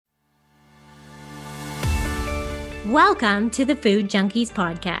Welcome to the Food Junkies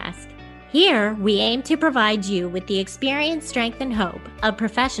podcast. Here, we aim to provide you with the experience, strength, and hope of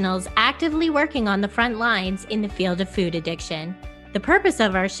professionals actively working on the front lines in the field of food addiction. The purpose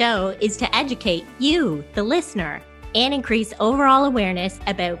of our show is to educate you, the listener, and increase overall awareness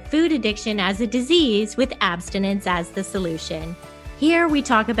about food addiction as a disease with abstinence as the solution. Here, we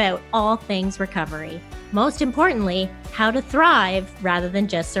talk about all things recovery. Most importantly, how to thrive rather than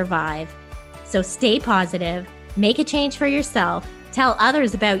just survive. So stay positive, make a change for yourself, tell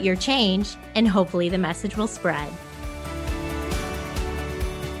others about your change, and hopefully the message will spread.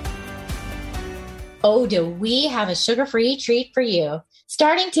 Oh, do we have a sugar-free treat for you?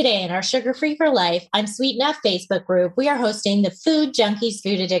 Starting today in our Sugar Free for Life, I'm Sweet Enough Facebook group, we are hosting the Food Junkies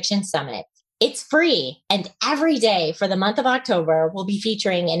Food Addiction Summit. It's free, and every day for the month of October, we'll be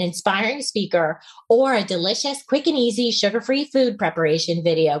featuring an inspiring speaker or a delicious, quick and easy sugar-free food preparation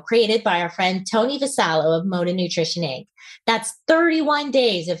video created by our friend Tony Vasallo of Moda Nutrition Inc. That's 31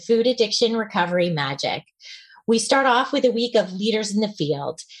 days of food addiction recovery magic. We start off with a week of leaders in the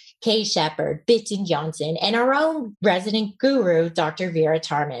field, Kay Shepard, Bitten Johnson, and our own resident guru, Dr. Vera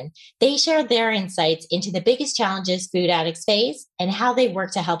Tarman. They share their insights into the biggest challenges food addicts face and how they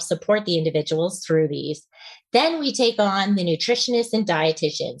work to help support the individuals through these. Then we take on the nutritionists and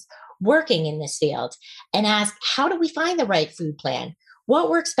dietitians working in this field and ask, how do we find the right food plan?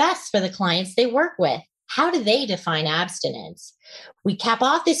 What works best for the clients they work with? How do they define abstinence? We cap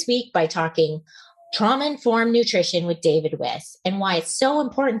off this week by talking trauma-informed nutrition with David Wiss, and why it's so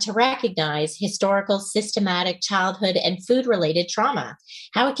important to recognize historical, systematic childhood and food-related trauma,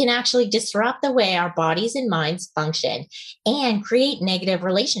 how it can actually disrupt the way our bodies and minds function and create negative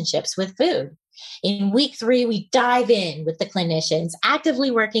relationships with food. In week 3, we dive in with the clinicians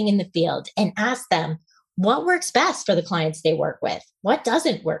actively working in the field and ask them what works best for the clients they work with, what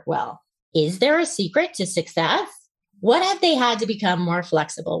doesn't work well. Is there a secret to success? What have they had to become more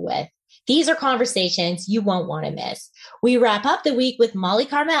flexible with? These are conversations you won't want to miss. We wrap up the week with Molly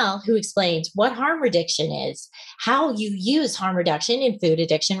Carmel, who explains what harm reduction is, how you use harm reduction in food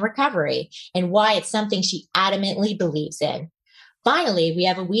addiction recovery, and why it's something she adamantly believes in. Finally, we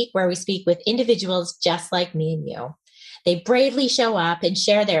have a week where we speak with individuals just like me and you. They bravely show up and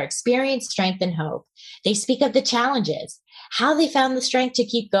share their experience, strength, and hope. They speak of the challenges, how they found the strength to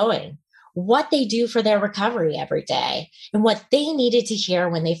keep going, what they do for their recovery every day, and what they needed to hear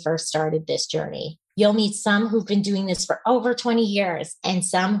when they first started this journey. You'll meet some who've been doing this for over 20 years and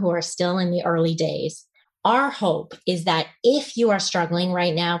some who are still in the early days. Our hope is that if you are struggling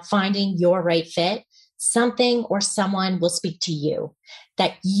right now finding your right fit, something or someone will speak to you,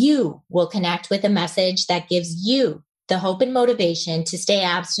 that you will connect with a message that gives you the hope and motivation to stay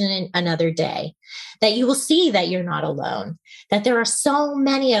abstinent another day, that you will see that you're not alone, that there are so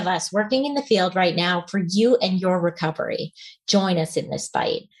many of us working in the field right now for you and your recovery. Join us in this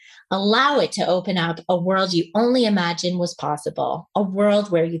fight. Allow it to open up a world you only imagined was possible, a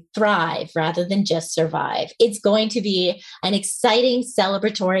world where you thrive rather than just survive. It's going to be an exciting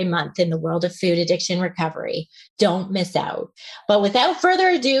celebratory month in the world of food addiction recovery. Don't miss out. But without further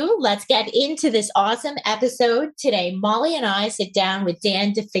ado, let's get into this awesome episode. Today, Molly and I sit down with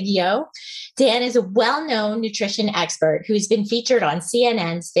Dan DeFigio. Dan is a well-known nutrition expert who's been featured on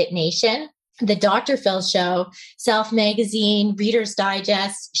CNN's Fit Nation, The Dr. Phil Show, Self Magazine, Reader's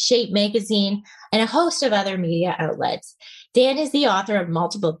Digest, Shape Magazine, and a host of other media outlets. Dan is the author of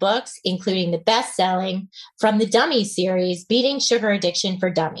multiple books, including the best-selling From the Dummies series, Beating Sugar Addiction for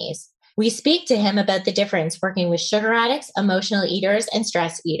Dummies. We speak to him about the difference working with sugar addicts, emotional eaters, and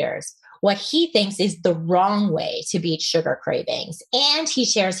stress eaters, what he thinks is the wrong way to beat sugar cravings, and he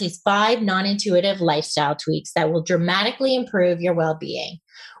shares his 5 non-intuitive lifestyle tweaks that will dramatically improve your well-being.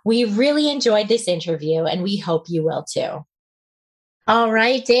 We really enjoyed this interview, and we hope you will too. All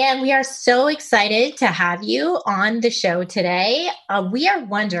right, Dan, we are so excited to have you on the show today. We are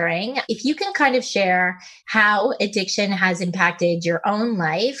wondering if you can kind of share how addiction has impacted your own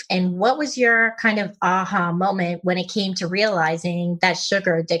life, and what was your kind of aha moment when it came to realizing that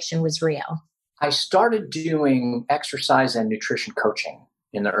sugar addiction was real? I started doing exercise and nutrition coaching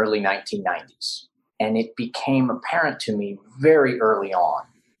in the early 1990s, and it became apparent to me very early on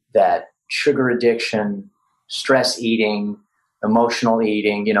that sugar addiction, stress eating, emotional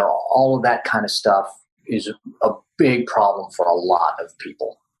eating, all of that kind of stuff is a big problem for a lot of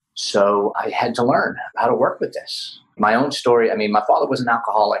people. So I had to learn how to work with this. My own story, my father was an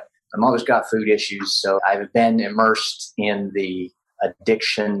alcoholic. My mother's got food issues. So I've been immersed in the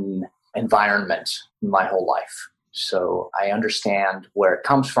addiction environment my whole life. So I understand where it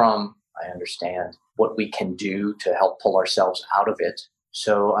comes from. I understand what we can do to help pull ourselves out of it.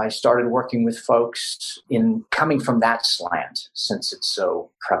 So I started working with folks in coming from that slant since it's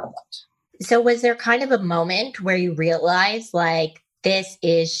so prevalent. So was there kind of a moment where you realized like, this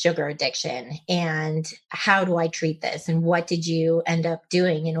is sugar addiction and how do I treat this? And what did you end up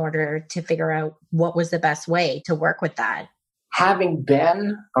doing in order to figure out what was the best way to work with that? Having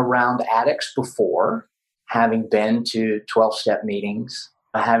been around addicts before, having been to 12-step meetings,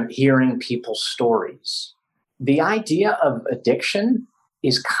 hearing people's stories, the idea of addiction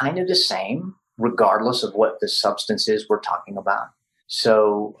is kind of the same regardless of what the substance is we're talking about.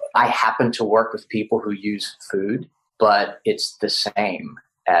 So I happen to work with people who use food, but it's the same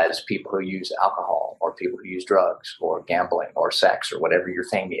as people who use alcohol or people who use drugs or gambling or sex or whatever your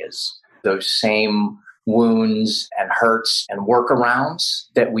thing is. Those same wounds and hurts and workarounds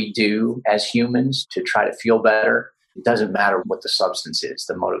that we do as humans to try to feel better. It doesn't matter what the substance is.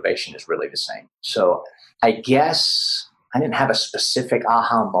 The motivation is really the same. So I guess I didn't have a specific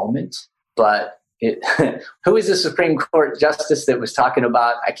aha moment, but who is the Supreme Court justice that was talking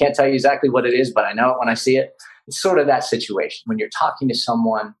about? I can't tell you exactly what it is, but I know it when I see it. It's sort of that situation when you're talking to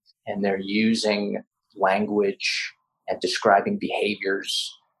someone and they're using language and describing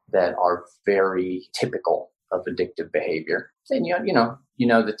behaviors that are very typical of addictive behavior. Then you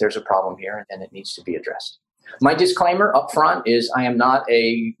know that there's a problem here and it needs to be addressed. My disclaimer up front is I am not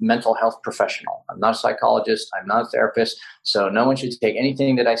a mental health professional. I'm not a psychologist. I'm not a therapist. So no one should take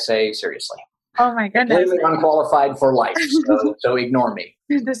anything that I say seriously. Oh my goodness. I'm completely unqualified for life. So ignore me.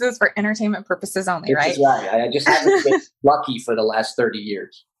 This is for entertainment purposes only, right? This is right. I just haven't been lucky for the last 30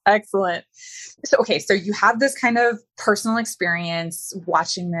 years. Excellent. So you have this kind of personal experience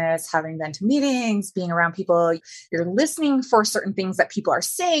watching this, having been to meetings, being around people. You're listening for certain things that people are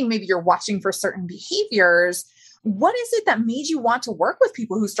saying. Maybe you're watching for certain behaviors. What is it that made you want to work with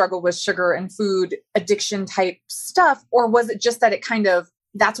people who struggle with sugar and food addiction type stuff? Or was it just that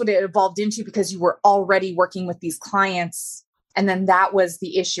that's what it evolved into because you were already working with these clients and then that was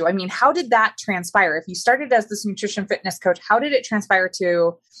the issue? I mean, how did that transpire? If you started as this nutrition fitness coach, how did it transpire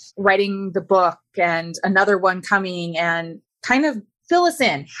to writing the book and another one coming, and kind of fill us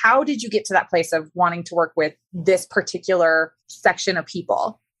in? How did you get to that place of wanting to work with this particular section of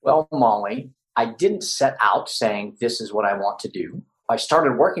people? Well, Molly, I didn't set out saying this is what I want to do. I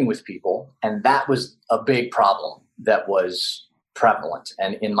started working with people, and that was a big problem that was prevalent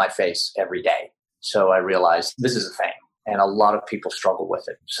and in my face every day. So I realized this is a thing. And a lot of people struggle with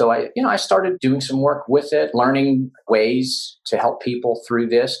it. So I started doing some work with it, learning ways to help people through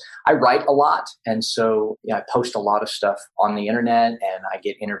this. I write a lot. And so I post a lot of stuff on the internet and I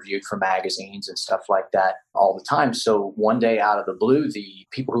get interviewed for magazines and stuff like that all the time. So one day out of the blue, the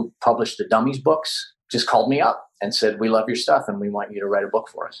people who published the Dummies books just called me up and said, "We love your stuff and we want you to write a book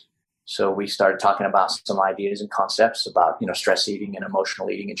for us." So we started talking about some ideas and concepts about, stress eating and emotional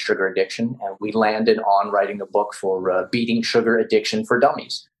eating and sugar addiction. And we landed on writing a book for beating sugar addiction for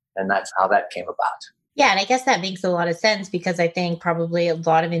dummies. And that's how that came about. Yeah. And I guess that makes a lot of sense because I think probably a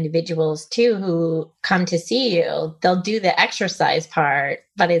lot of individuals too who come to see you, they'll do the exercise part,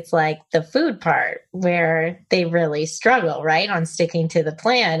 but it's like the food part where they really struggle, right, on sticking to the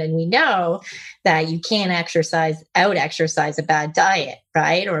plan. And we know that you can't exercise a bad diet,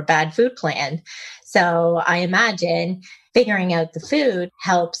 right, or a bad food plan. So I imagine figuring out the food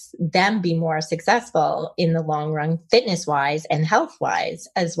helps them be more successful in the long run, fitness wise and health wise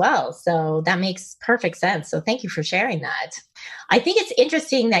as well. So that makes perfect sense. So thank you for sharing that. I think it's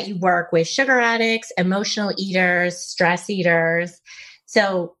interesting that you work with sugar addicts, emotional eaters, stress eaters.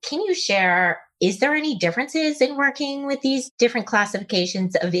 So can you share, is there any differences in working with these different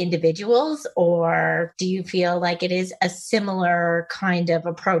classifications of individuals, or do you feel like it is a similar kind of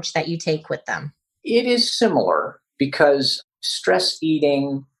approach that you take with them? It is similar because stress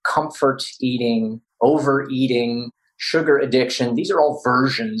eating, comfort eating, overeating, sugar addiction, these are all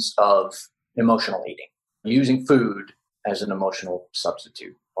versions of emotional eating, using food as an emotional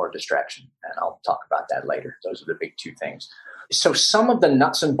substitute or distraction. And I'll talk about that later. Those are the big two things. So some of the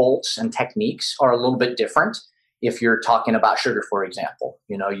nuts and bolts and techniques are a little bit different. If you're talking about sugar, for example,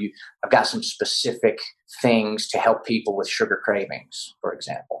 I've got some specific things to help people with sugar cravings, for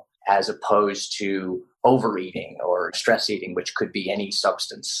example, as opposed to overeating or stress eating, which could be any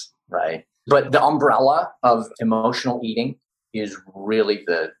substance, right? But the umbrella of emotional eating is really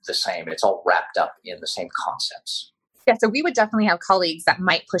the same. It's all wrapped up in the same concepts. Yeah, so we would definitely have colleagues that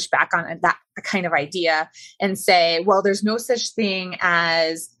might push back on that kind of idea and say, well, there's no such thing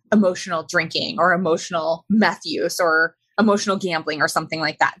as emotional drinking or emotional meth use or emotional gambling or something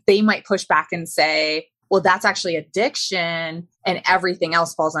like that. They might push back and say, well, that's actually addiction and everything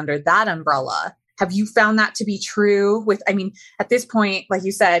else falls under that umbrella. Have you found that to be true at this point, like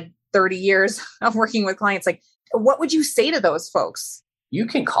you said, 30 years of working with clients, like what would you say to those folks? You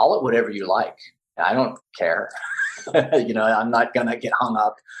can call it whatever you like. I don't care. I'm not going to get hung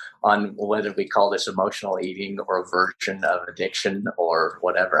up on whether we call this emotional eating or a version of addiction or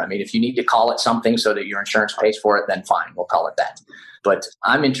whatever. I mean, if you need to call it something so that your insurance pays for it, then fine, we'll call it that. But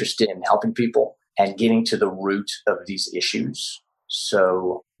I'm interested in helping people and getting to the root of these issues.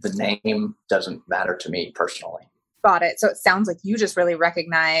 So the name doesn't matter to me personally. Got it. So it sounds like you just really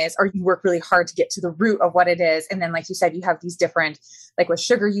recognize, or you work really hard to get to the root of what it is. And then, like you said, you have these different, like with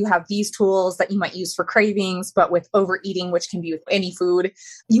sugar, you have these tools that you might use for cravings, but with overeating, which can be with any food,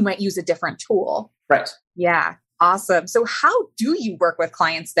 you might use a different tool. Right. Yeah. Awesome. So how do you work with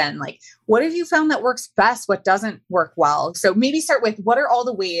clients then? Like, what have you found that works best? What doesn't work well? So maybe start with, what are all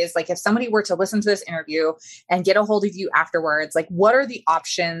the ways, like if somebody were to listen to this interview and get a hold of you afterwards, like what are the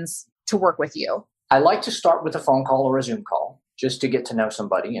options to work with you? I like to start with a phone call or a Zoom call just to get to know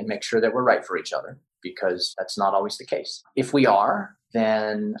somebody and make sure that we're right for each other, because that's not always the case. If we are,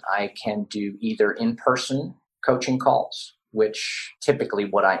 then I can do either in-person coaching calls, which typically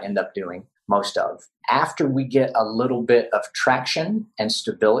what I end up doing most of. After we get a little bit of traction and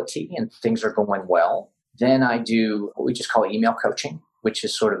stability and things are going well, then I do what we just call email coaching, which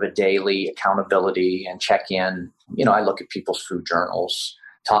is sort of a daily accountability and check-in. I look at people's food journals,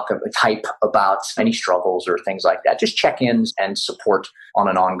 type about any struggles or things like that, just check-ins and support on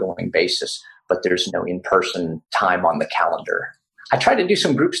an ongoing basis, but there's no in-person time on the calendar. I tried to do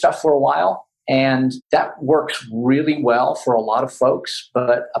some group stuff for a while, and that works really well for a lot of folks,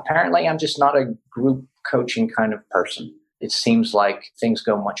 but apparently I'm just not a group coaching kind of person. It seems like things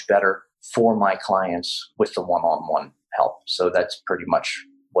go much better for my clients with the one-on-one help. So that's pretty much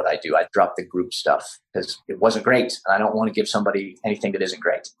what I do. I drop the group stuff because it wasn't great. And I don't want to give somebody anything that isn't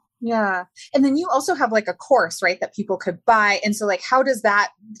great. Yeah. And then you also have like a course, right, that people could buy. And so like, how does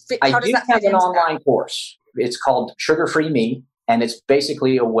that fit? I do have an online course. It's called Sugar Free Me. And it's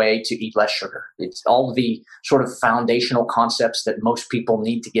basically a way to eat less sugar. It's all the sort of foundational concepts that most people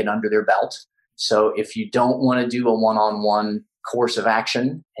need to get under their belt. So if you don't want to do a one-on-one course of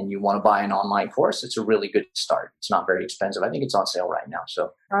action and you want to buy an online course, it's a really good start. It's not very expensive. I think it's on sale right now.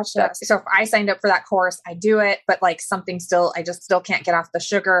 So gotcha. So if I signed up for that course, I do it, but like I just still can't get off the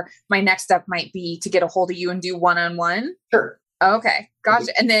sugar. My next step might be to get a hold of you and do one-on-one. Sure. Okay.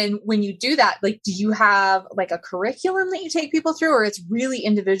 Gotcha. And then when you do that, like, do you have like a curriculum that you take people through, or it's really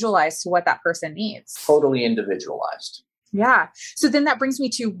individualized to what that person needs? Totally individualized. Yeah. So then that brings me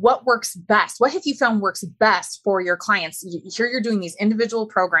to what works best. What have you found works best for your clients? Here you're doing these individual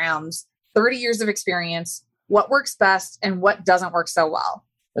programs, 30 years of experience. What works best and what doesn't work so well?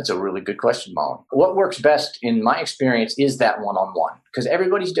 That's a really good question, Molly. What works best in my experience is that one-on-one, because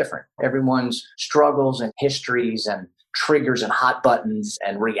everybody's different. Everyone's struggles and histories and triggers and hot buttons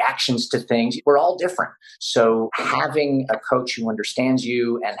and reactions to things, we're all different. So having a coach who understands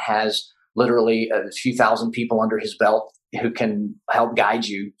you and has literally a few thousand people under his belt who can help guide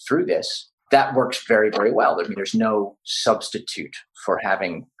you through this, that works very, very well. I mean, there's no substitute for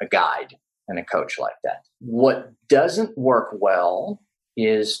having a guide and a coach like that. What doesn't work well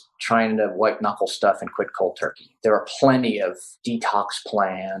is trying to white knuckle stuff and quit cold turkey. There are plenty of detox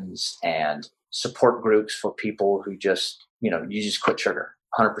plans and support groups for people who just, you just quit sugar,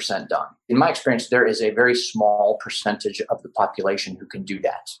 100% done. In my experience, there is a very small percentage of the population who can do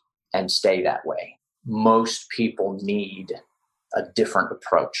that and stay that way. Most people need a different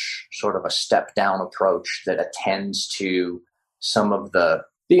approach, sort of a step down approach that attends to some of the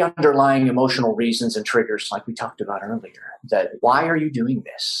underlying emotional reasons and triggers like we talked about earlier. That why are you doing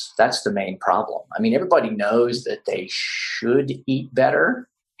this? That's the main problem. I mean, everybody knows that they should eat better.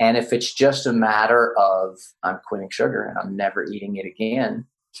 And if it's just a matter of I'm quitting sugar and I'm never eating it again,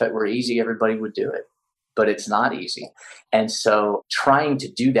 if it were easy, everybody would do it. But it's not easy. And so trying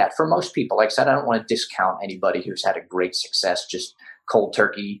to do that for most people, like I said, I don't want to discount anybody who's had a great success, just cold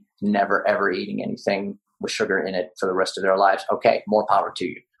turkey, never, ever eating anything with sugar in it for the rest of their lives. Okay, more power to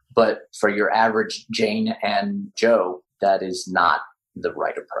you. But for your average Jane and Joe, that is not the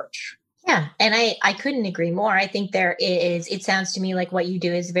right approach. Yeah. And I couldn't agree more. I think it sounds to me like what you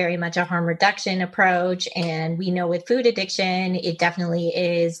do is very much a harm reduction approach. And we know with food addiction, it definitely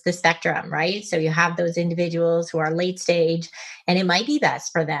is the spectrum, right? So you have those individuals who are late stage, and it might be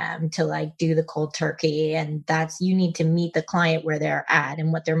best for them to like do the cold turkey. And you need to meet the client where they're at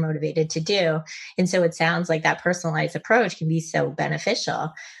and what they're motivated to do. And so it sounds like that personalized approach can be so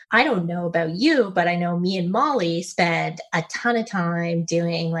beneficial. I don't know about you, but I know me and Molly spend a ton of time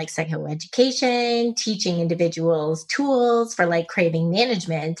doing like psychoanalysis education, teaching individuals tools for like craving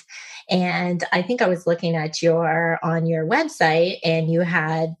management. And I think I was looking at on your website, and you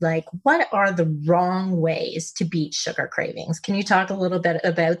had like, what are the wrong ways to beat sugar cravings? Can you talk a little bit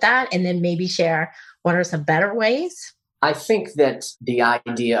about that, and then maybe share what are some better ways? I think that the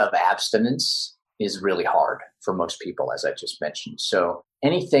idea of abstinence is really hard for most people, as I just mentioned. So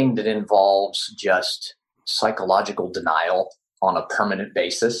anything that involves just psychological denial on a permanent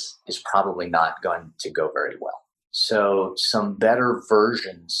basis is probably not going to go very well. So some better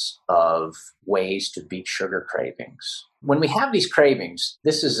versions of ways to beat sugar cravings. When we have these cravings,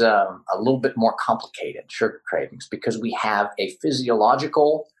 this is a little bit more complicated, sugar cravings, because we have a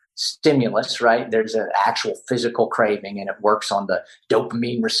physiological stimulus, right? There's an actual physical craving, and it works on the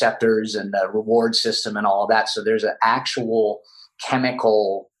dopamine receptors and the reward system and all of that. So there's an actual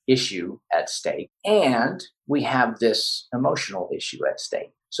chemical issue at stake. And we have this emotional issue at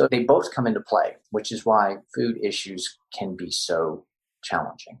stake. So they both come into play, which is why food issues can be so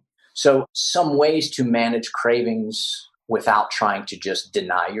challenging. So some ways to manage cravings without trying to just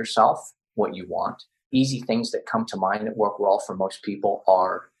deny yourself what you want. Easy things that come to mind that work well for most people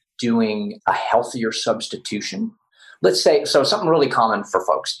are doing a healthier substitution. Let's say, so something really common for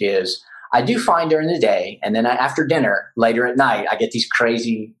folks is I do find during the day, and then after dinner, later at night, I get these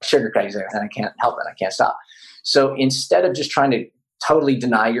crazy sugar cravings and I can't help it. I can't stop. So instead of just trying to totally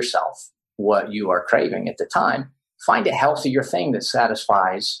deny yourself what you are craving at the time, find a healthier thing that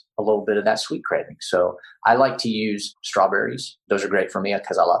satisfies a little bit of that sweet craving. So I like to use strawberries. Those are great for me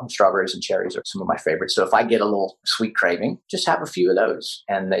because I love them. Strawberries and cherries are some of my favorites. So if I get a little sweet craving, just have a few of those.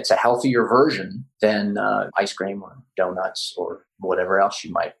 And it's a healthier version than ice cream or donuts or whatever else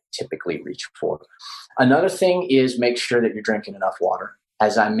you might typically reach for. Another thing is make sure that you're drinking enough water.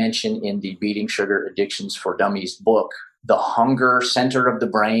 As I mentioned in the Beating Sugar Addictions for Dummies book, the hunger center of the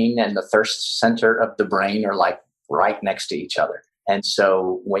brain and the thirst center of the brain are like right next to each other. And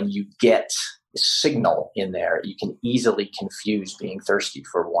so when you get a signal in there, you can easily confuse being thirsty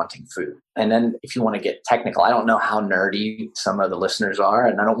for wanting food. And then if you want to get technical, I don't know how nerdy some of the listeners are,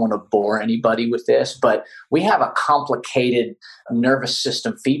 and I don't want to bore anybody with this, but we have a complicated nervous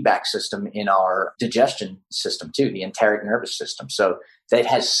system feedback system in our digestion system too, the enteric nervous system. So that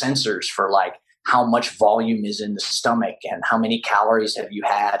has sensors for like how much volume is in the stomach and how many calories have you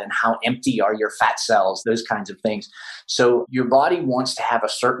had and how empty are your fat cells, those kinds of things. So your body wants to have a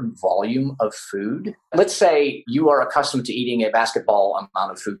certain volume of food. Let's say you are accustomed to eating a basketball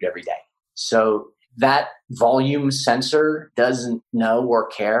amount of food every day. So that volume sensor doesn't know or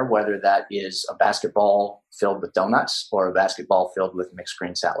care whether that is a basketball filled with donuts or a basketball filled with mixed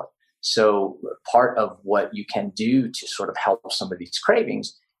green salad. So part of what you can do to sort of help some of these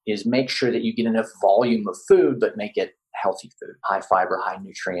cravings is make sure that you get enough volume of food, but make it healthy food, high fiber, high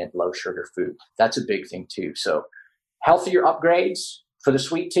nutrient, low sugar food. That's a big thing too. So healthier upgrades for the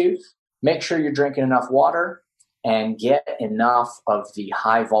sweet tooth, make sure you're drinking enough water and get enough of the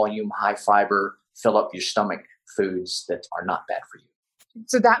high volume, high fiber, fill up your stomach foods that are not bad for you.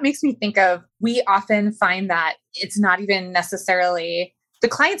 So that makes me think of, we often find that it's not even necessarily the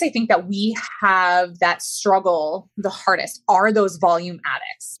clients I think that we have that struggle the hardest are those volume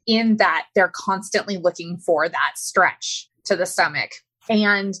addicts, in that they're constantly looking for that stretch to the stomach.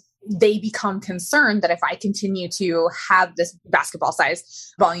 And they become concerned that if I continue to have this basketball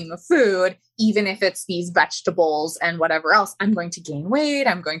size volume of food, even if it's these vegetables and whatever else, I'm going to gain weight,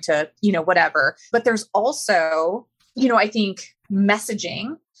 I'm going to, whatever. But there's also, I think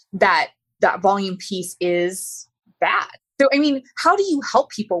messaging that volume piece is bad. So, how do you help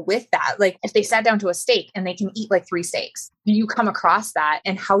people with that? Like if they sat down to a steak and they can eat like 3 steaks, do you come across that?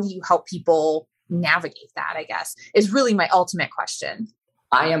 And how do you help people navigate that, I guess, is really my ultimate question.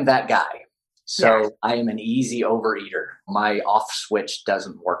 I am that guy. So I am an easy overeater. My off switch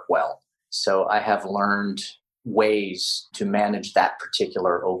doesn't work well. So I have learned ways to manage that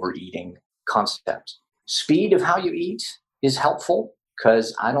particular overeating concept. Speed of how you eat is helpful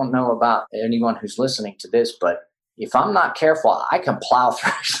because I don't know about anyone who's listening to this, but if I'm not careful, I can plow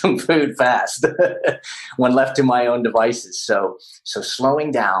through some food fast when left to my own devices. So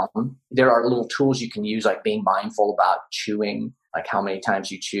slowing down, there are little tools you can use, like being mindful about chewing, like how many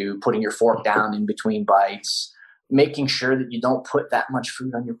times you chew, putting your fork down in between bites, making sure that you don't put that much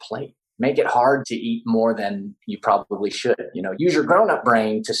food on your plate. Make it hard to eat more than you probably should. Use your grown-up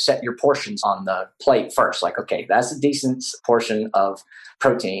brain to set your portions on the plate first. Like, okay, that's a decent portion of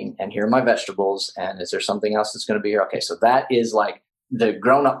protein, and here are my vegetables, and is there something else that's going to be here? Okay, so that is like the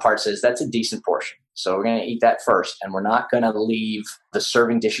grown-up part says that's a decent portion. So we're going to eat that first, and we're not going to leave the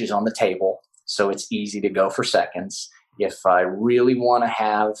serving dishes on the table so it's easy to go for seconds. If I really want to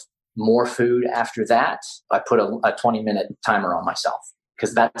have more food after that, I put a 20-minute timer on myself,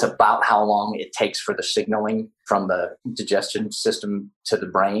 because that's about how long it takes for the signaling from the digestion system to the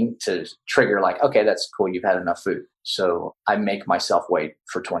brain to trigger like, okay, that's cool, you've had enough food. So I make myself wait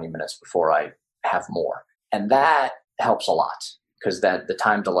for 20 minutes before I have more. And that helps a lot, because the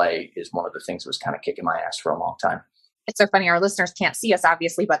time delay is one of the things that was kind of kicking my ass for a long time. It's so funny. Our listeners can't see us,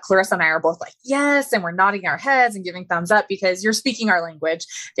 obviously, but Clarissa and I are both like, yes. And we're nodding our heads and giving thumbs up because you're speaking our language,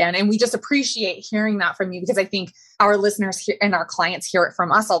 Dan. And we just appreciate hearing that from you, because I think our listeners and our clients hear it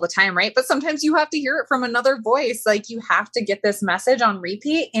from us all the time, right? But sometimes you have to hear it from another voice. Like, you have to get this message on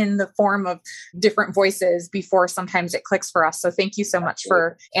repeat in the form of different voices before sometimes it clicks for us. So thank you so much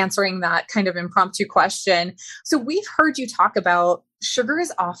for answering that kind of impromptu question. So we've heard you talk about sugar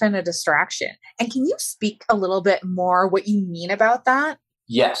is often a distraction. And can you speak a little bit more what you mean about that?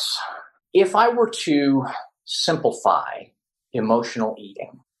 Yes. If I were to simplify emotional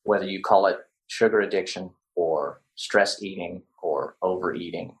eating, whether you call it sugar addiction or stress eating or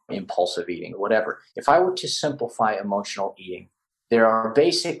overeating, impulsive eating, whatever, if I were to simplify emotional eating, there are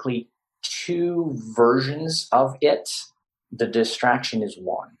basically two versions of it. The distraction is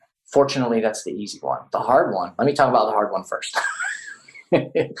one. Fortunately, that's the easy one. The hard one, let me talk about the hard one first.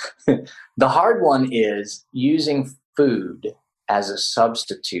 The hard one is using food as a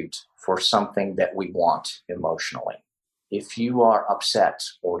substitute for something that we want emotionally. If you are upset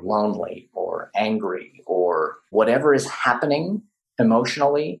or lonely or angry or whatever is happening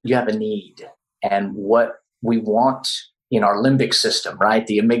emotionally, you have a need. And what we want in our limbic system, right?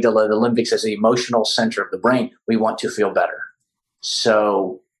 The amygdala, the limbic system, the emotional center of the brain, we want to feel better.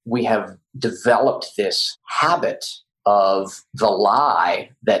 So we have developed this habit of the lie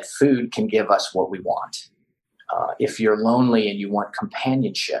that food can give us what we want. If you're lonely and you want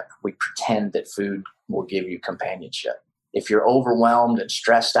companionship, we pretend that food will give you companionship. If you're overwhelmed and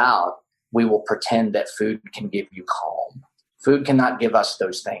stressed out, we will pretend that food can give you calm. Food cannot give us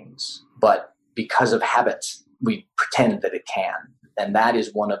those things, but because of habits, we pretend that it can. And that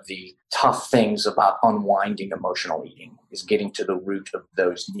is one of the tough things about unwinding emotional eating, is getting to the root of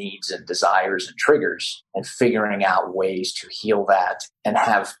those needs and desires and triggers and figuring out ways to heal that and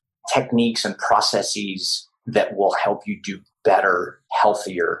have techniques and processes that will help you do better,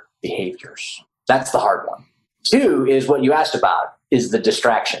 healthier behaviors. That's the hard one. Two is what you asked about, is the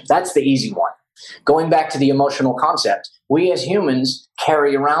distraction. That's the easy one. Going back to the emotional concept, we as humans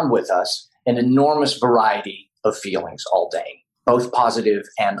carry around with us an enormous variety of feelings all day, both positive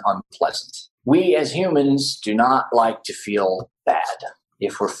and unpleasant. We as humans do not like to feel bad.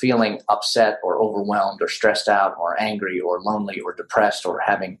 If we're feeling upset or overwhelmed or stressed out or angry or lonely or depressed or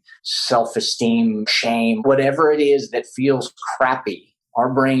having self-esteem, shame, whatever it is that feels crappy,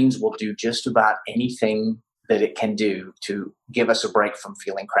 our brains will do just about anything that it can do to give us a break from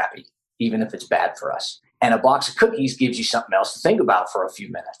feeling crappy, even if it's bad for us. And a box of cookies gives you something else to think about for a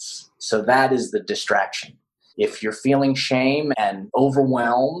few minutes. So that is the distraction. If you're feeling shame and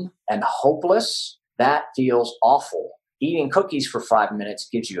overwhelmed and hopeless, that feels awful. Eating cookies for 5 minutes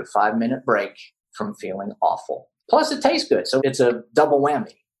gives you a 5-minute break from feeling awful. Plus, it tastes good. So it's a double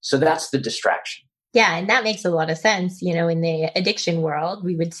whammy. So that's the distraction. Yeah, and that makes a lot of sense. You know, in the addiction world,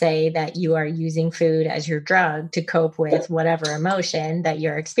 we would say that you are using food as your drug to cope with whatever emotion that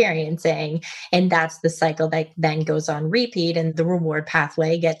you're experiencing. And that's the cycle that then goes on repeat, and the reward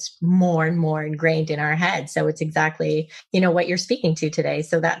pathway gets more and more ingrained in our head. So it's exactly, what you're speaking to today.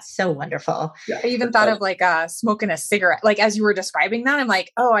 So that's so wonderful. Yeah, I even thought of like smoking a cigarette. Like, as you were describing that, I'm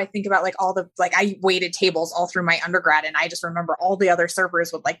like, oh, I think about I waited tables all through my undergrad. And I just remember all the other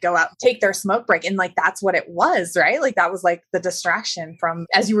servers would go out and take their smoke break. And that's what it was, right? That was the distraction from,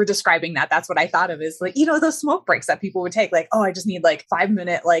 as you were describing that's what I thought of is those smoke breaks that people would take. Oh, I just need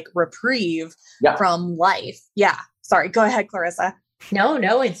 5-minute reprieve from life. Yeah. Sorry. Go ahead, Clarissa. No,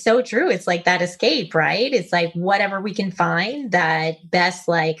 it's so true. It's that escape, right? It's whatever we can find that best,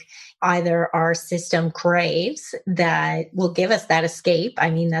 either our system craves that will give us that escape. I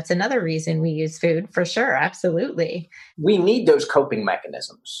mean, that's another reason we use food for sure. Absolutely. We need those coping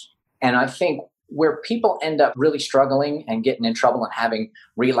mechanisms. And I think where people end up really struggling and getting in trouble and having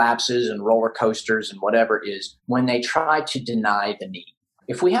relapses and roller coasters and whatever is when they try to deny the need.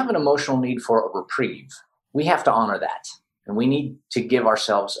 If we have an emotional need for a reprieve, we have to honor that. And we need to give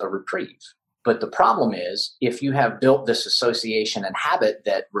ourselves a reprieve. But the problem is, if you have built this association and habit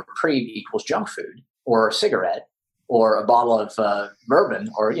that reprieve equals junk food or a cigarette or a bottle of bourbon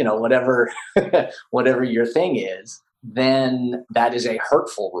or, whatever, whatever your thing is, then that is a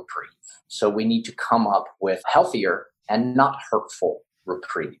hurtful reprieve. So we need to come up with healthier and not hurtful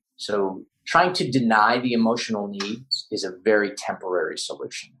reprieve. So trying to deny the emotional needs is a very temporary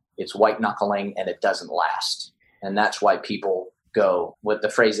solution. It's white knuckling and it doesn't last. And that's why people go, what the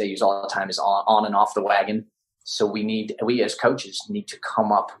phrase they use all the time is on and off the wagon. So we as coaches need to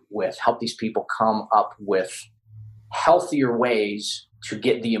help these people come up with healthier ways to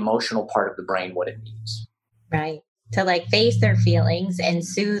get the emotional part of the brain what it needs. Right. To like face their feelings and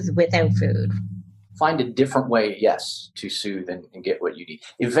soothe without food. Find a different way, yes, to soothe and get what you need.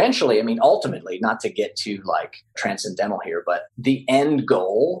 Eventually, I mean, ultimately, not to get too like transcendental here, but the end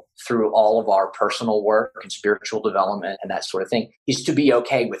goal through all of our personal work and spiritual development and that sort of thing is to be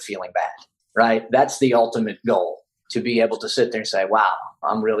okay with feeling bad, right? That's the ultimate goal, to be able to sit there and say, wow,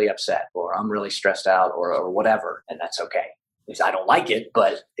 I'm really upset or I'm really stressed out or whatever. And that's okay. I don't like it,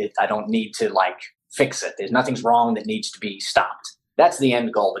 but I don't need to like fix it. There's nothing's wrong that needs to be stopped. That's the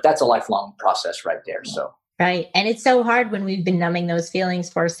end goal, but that's a lifelong process right there. So, right. And it's so hard when we've been numbing those feelings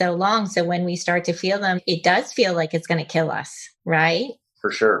for so long. So when we start to feel them, it does feel like it's going to kill us, right?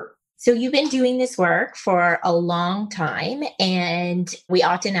 For sure. So you've been doing this work for a long time, and we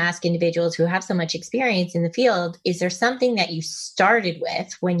often ask individuals who have so much experience in the field, is there something that you started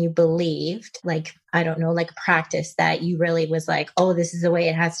with when you believed, like, I don't know, like a practice that you really was like, oh, this is the way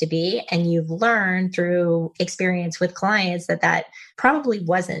it has to be. And you've learned through experience with clients that probably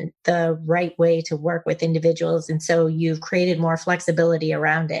wasn't the right way to work with individuals. And so you've created more flexibility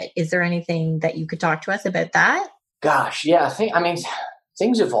around it. Is there anything that you could talk to us about that? Gosh, yeah.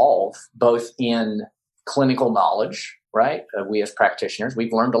 Things evolve both in clinical knowledge, right? We as practitioners,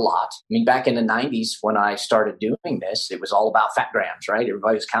 we've learned a lot. I mean, back in the 90s when I started doing this, it was all about fat grams, right?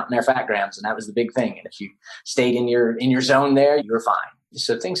 Everybody was counting their fat grams and that was the big thing. And if you stayed in your zone there, you were fine.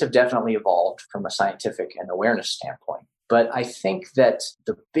 So things have definitely evolved from a scientific and awareness standpoint. But I think that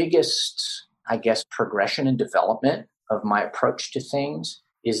the biggest, progression and development of my approach to things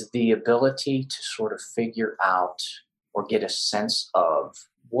is the ability to sort of figure out or get a sense of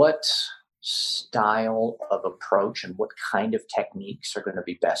what style of approach and what kind of techniques are going to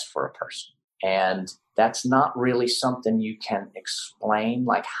be best for a person. And that's not really something you can explain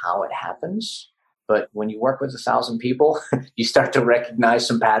like how it happens. But when you work with 1,000 people, you start to recognize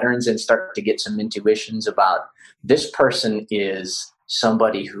some patterns and start to get some intuitions about this person is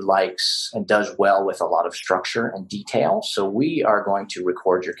somebody who likes and does well with a lot of structure and detail. So we are going to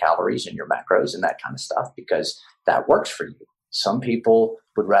record your calories and your macros and that kind of stuff because that works for you. Some people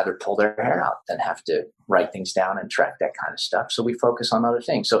would rather pull their hair out than have to write things down and track that kind of stuff. So we focus on other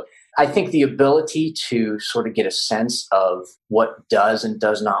things. So I think the ability to sort of get a sense of what does and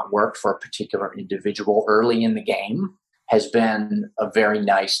does not work for a particular individual early in the game has been a very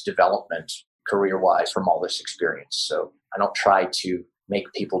nice development career-wise from all this experience. So I don't try to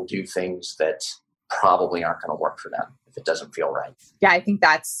make people do things that probably aren't going to work for them if it doesn't feel right. Yeah, I think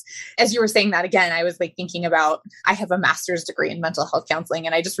that's, as you were saying that again, I was like thinking about, I have a master's degree in mental health counseling.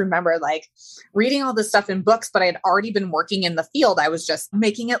 And I just remember like reading all this stuff in books, but I had already been working in the field. I was just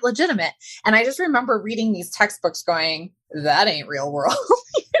making it legitimate. And I just remember reading these textbooks going, that ain't real world.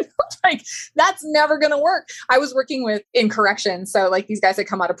 Like, that's never going to work. I was working in corrections. So like these guys had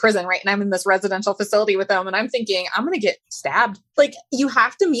come out of prison, right? And I'm in this residential facility with them. And I'm thinking, I'm going to get stabbed. Like, you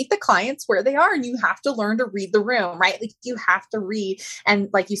have to meet the clients where they are and you have to learn to read the room, right? Like, you have to read. And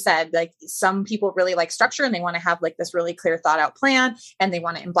like you said, like some people really like structure and they want to have like this really clear thought out plan and they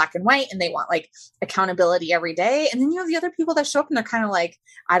want it in black and white and they want like accountability every day. And then you have the other people that show up and they're kind of like,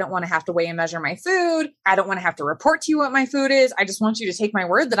 I don't want to have to weigh and measure my food. I don't want to have to report to you what my food is. I just want you to take my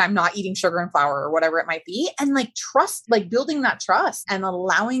word that I'm not eating sugar and flour or whatever it might be. And like trust, like building that trust and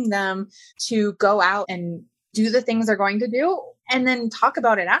allowing them to go out and do the things they're going to do and then talk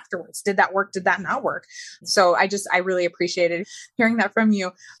about it afterwards. Did that work? Did that not work? So I really appreciated hearing that from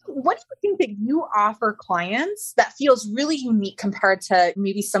you. What do you think that you offer clients that feels really unique compared to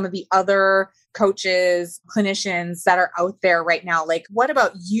maybe some of the other coaches, clinicians that are out there right now? Like, what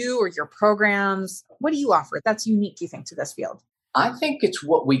about you or your programs? What do you offer that's unique, do you think, to this field? I think it's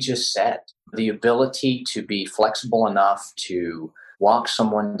what we just said, the ability to be flexible enough to walk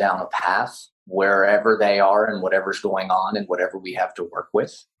someone down a path wherever they are and whatever's going on and whatever we have to work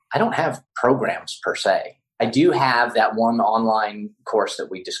with. I don't have programs per se. I do have that one online course that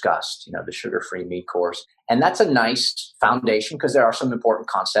we discussed, the sugar-free meat course. And that's a nice foundation because there are some important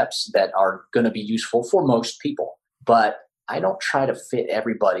concepts that are going to be useful for most people. But I don't try to fit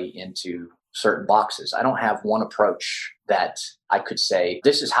everybody into certain boxes. I don't have one approach that I could say,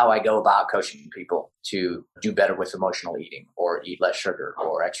 this is how I go about coaching people to do better with emotional eating or eat less sugar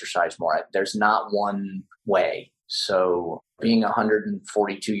or exercise more. There's not one way. So being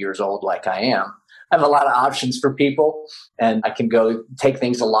 142 years old like I am, I have a lot of options for people and I can go take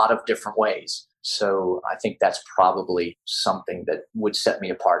things a lot of different ways. So I think that's probably something that would set me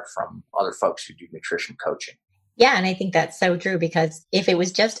apart from other folks who do nutrition coaching. Yeah, and I think that's so true, because if it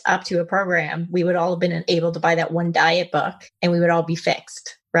was just up to a program, we would all have been able to buy that one diet book and we would all be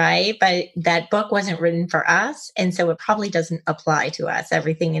fixed, right? But that book wasn't written for us. And so it probably doesn't apply to us,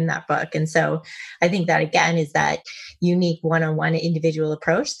 everything in that book. And so I think that, again, is that unique one-on-one individual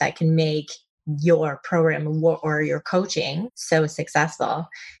approach that can make your program or your coaching so successful.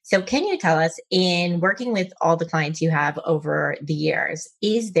 So can you tell us, in working with all the clients you have over the years,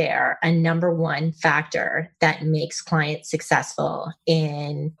 is there a number one factor that makes clients successful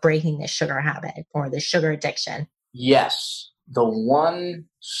in breaking the sugar habit or the sugar addiction? Yes. The one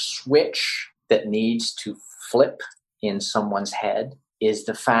switch that needs to flip in someone's head is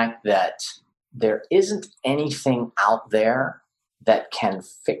the fact that there isn't anything out there that can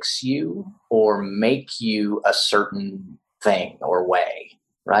fix you or make you a certain thing or way,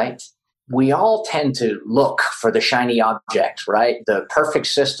 right? We all tend to look for the shiny object, right? The perfect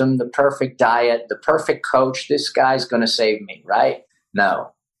system, the perfect diet, the perfect coach. This guy's going to save me, right?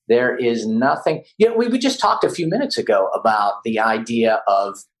 No, there is nothing. We just talked a few minutes ago about the idea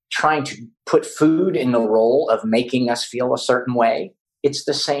of trying to put food in the role of making us feel a certain way. It's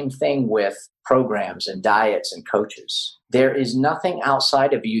the same thing with programs and diets and coaches. There is nothing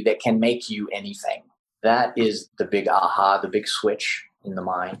outside of you that can make you anything. That is the big aha, the big switch in the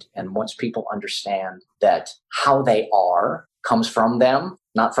mind. And once people understand that how they are comes from them,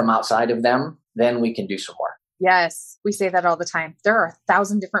 not from outside of them, then we can do some work. Yes, we say that all the time. There are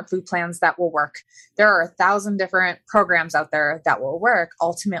 1,000 different food plans that will work. There are 1,000 different programs out there that will work.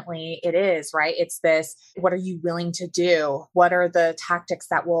 Ultimately, it is, right? It's this, what are you willing to do? What are the tactics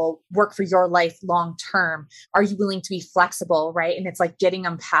that will work for your life long term? Are you willing to be flexible, right? And it's like getting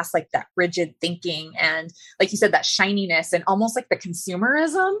them past like that rigid thinking and, like you said, that shininess and almost like the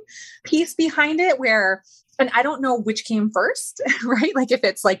consumerism piece behind it, where, and I don't know which came first, right? Like if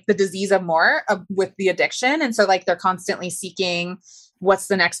it's like the disease of more with the addiction. And so like they're constantly seeking, what's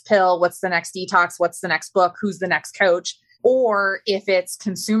the next pill? What's the next detox? What's the next book? Who's the next coach? Or if it's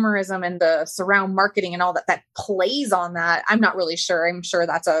consumerism and the surround marketing and all that plays on that, I'm not really sure. I'm sure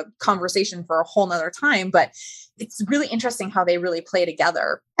that's a conversation for a whole nother time, but it's really interesting how they really play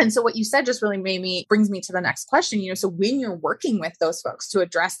together. And so what you said just really brings me to the next question. So when you're working with those folks to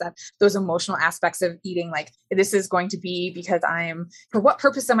address those emotional aspects of eating, like this is going to be because for what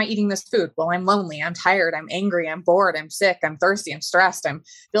purpose am I eating this food? Well, I'm lonely, I'm tired, I'm angry, I'm bored, I'm sick, I'm thirsty, I'm stressed, I'm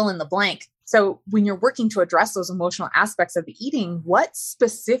fill in the blank. So when you're working to address those emotional aspects of the eating, what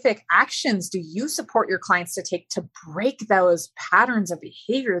specific actions do you support your clients to take to break those patterns of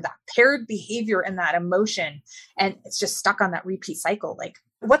behavior, that paired behavior and that emotion? And it's just stuck on that repeat cycle. Like,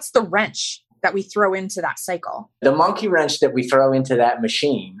 what's the wrench that we throw into that cycle? The monkey wrench that we throw into that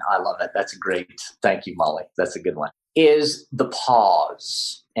machine, I love it. That's a great, thank you, Molly. That's a good one, is the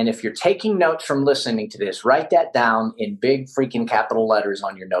pause. And if you're taking notes from listening to this, write that down in big freaking capital letters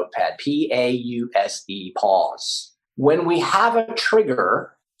on your notepad. P-A-U-S-E, pause. When we have a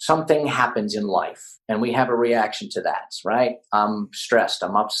trigger, something happens in life and we have a reaction to that, right? I'm stressed,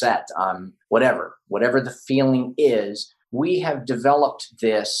 I'm upset, I'm whatever the feeling is, we have developed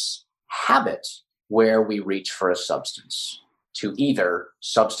this habit where we reach for a substance to either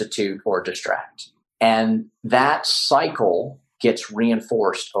substitute or distract. And that cycle gets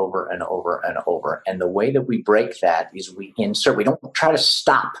reinforced over and over and over. And the way that we break that is we don't try to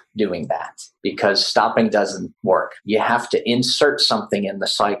stop doing that, because stopping doesn't work. You have to insert something in the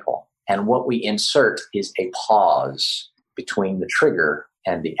cycle. And what we insert is a pause between the trigger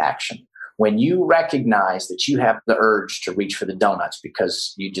and the action. When you recognize that you have the urge to reach for the donuts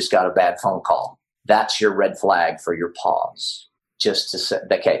because you just got a bad phone call, that's your red flag for your pause. Just to say,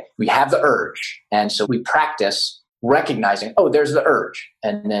 okay, we have the urge. And so we practice recognizing, oh, there's the urge.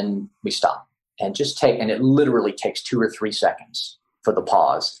 And then we stop and and it literally takes 2 or 3 seconds for the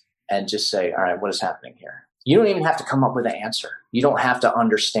pause and just say, all right, what is happening here? You don't even have to come up with an answer. You don't have to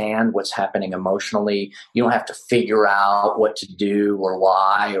understand what's happening emotionally. You don't have to figure out what to do or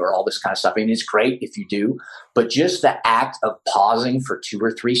why or all this kind of stuff. I mean, it's great if you do, but just the act of pausing for 2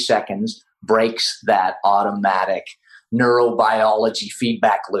 or 3 seconds breaks that automatic neurobiology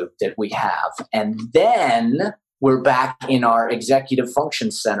feedback loop that we have. And then we're back in our executive function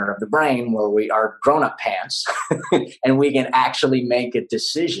center of the brain where we are grown-up pants and we can actually make a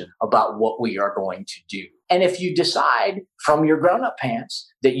decision about what we are going to do. And if you decide from your grown-up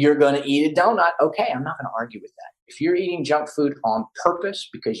pants that you're going to eat a donut, okay, I'm not going to argue with that. If you're eating junk food on purpose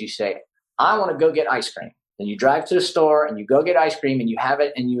because you say, I want to go get ice cream, and you drive to the store and you go get ice cream and you have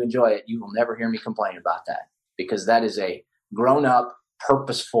it and you enjoy it, you will never hear me complain about that, because that is a grown-up,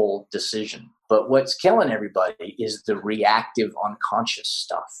 purposeful decision. But what's killing everybody is the reactive unconscious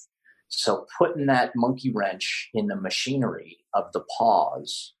stuff. So putting that monkey wrench in the machinery of the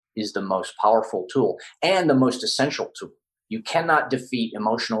pause is the most powerful tool and the most essential tool. You cannot defeat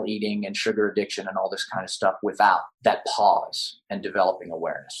emotional eating and sugar addiction and all this kind of stuff without that pause and developing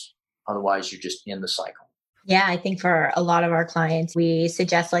awareness. Otherwise, you're just in the cycle. Yeah, I think for a lot of our clients, we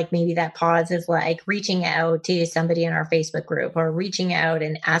suggest like maybe that pause is like reaching out to somebody in our Facebook group or reaching out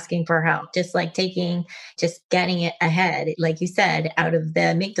and asking for help, just like just getting it ahead, like you said, out of the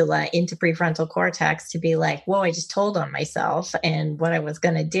amygdala into prefrontal cortex to be like, whoa, I just told on myself and what I was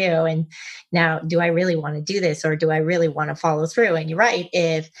going to do. And now, do I really want to do this or do I really want to follow through? And you're right.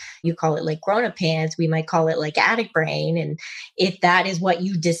 If you call it like grown-up pants, we might call it like addict brain. And if that is what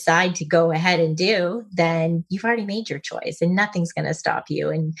you decide to go ahead and do, then you've already made your choice and nothing's going to stop you.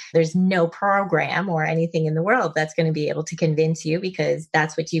 And there's no program or anything in the world that's going to be able to convince you because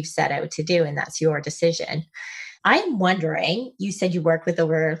that's what you've set out to do and that's your decision. I'm wondering, you said you work with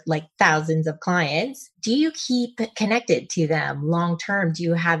over like thousands of clients. Do you keep connected to them long term? Do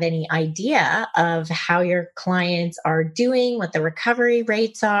you have any idea of how your clients are doing, what the recovery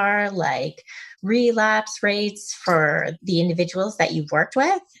rates are, like relapse rates for the individuals that you've worked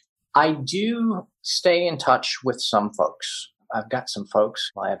with? I do stay in touch with some folks. I've got some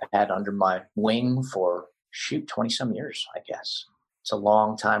folks I've had under my wing for 20 some years, I guess. It's a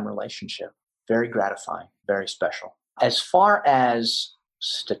long time relationship. Very gratifying, very special. As far as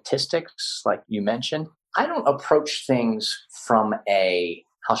statistics, like you mentioned, I don't approach things from a,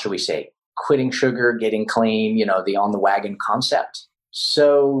 how should we say, quitting sugar, getting clean, the on the wagon concept.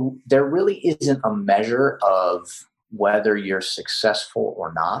 So there really isn't a measure of whether you're successful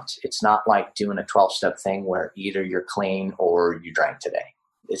or not. It's not like doing a 12-step thing where either you're clean or you drank today.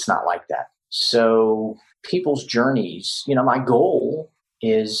 It's not like that. So people's journeys, my goal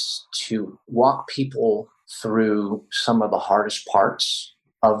is to walk people through some of the hardest parts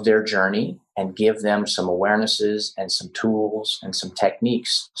of their journey and give them some awarenesses and some tools and some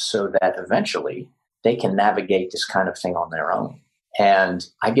techniques so that eventually they can navigate this kind of thing on their own. And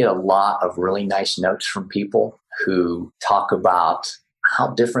I get a lot of really nice notes from people who talk about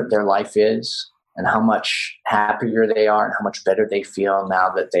how different their life is and how much happier they are and how much better they feel now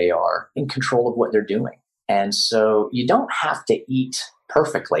that they are in control of what they're doing. And so you don't have to eat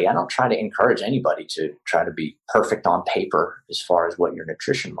perfectly. I don't try to encourage anybody to try to be perfect on paper as far as what your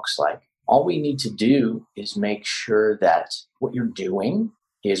nutrition looks like. All we need to do is make sure that what you're doing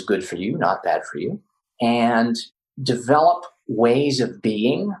is good for you, not bad for you, and develop ways of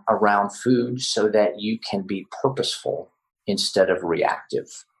being around food so that you can be purposeful instead of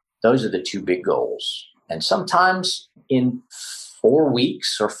reactive. Those are the two big goals. And sometimes in 4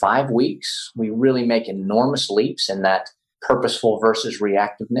 weeks or 5 weeks, we really make enormous leaps in that purposeful versus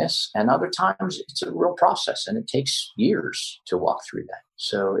reactiveness. And other times it's a real process and it takes years to walk through that.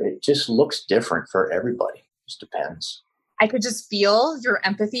 So it just looks different for everybody. It just depends. I could just feel your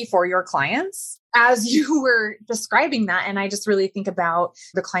empathy for your clients as you were describing that. And I just really think about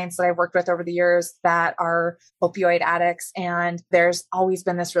the clients that I've worked with over the years that are opioid addicts. And there's always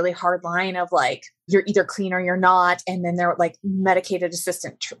been this really hard line of like, you're either clean or you're not. And then there were like medicated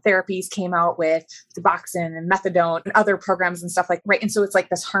assistant therapies came out with Suboxone and methadone and other programs and stuff like, right. And so it's like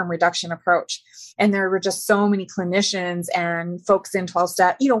this harm reduction approach. And there were just so many clinicians and folks in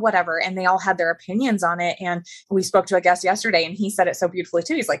 12-step, whatever. And they all had their opinions on it. And we spoke to a guest yesterday and he said it so beautifully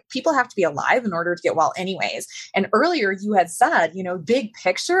too. He's like, people have to be alive in order to get well anyways. And earlier you had said, big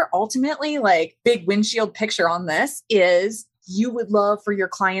picture, ultimately, like big windshield picture on this is you would love for your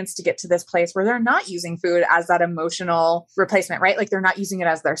clients to get to this place where they're not using food as that emotional replacement, right? Like they're not using it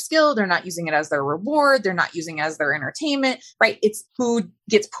as their skill. They're not using it as their reward. They're not using it as their entertainment, right? It's food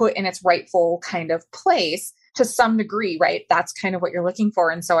gets put in its rightful kind of place to some degree, right? That's kind of what you're looking for.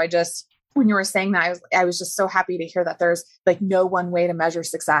 And so when you were saying that, I was just so happy to hear that there's like no one way to measure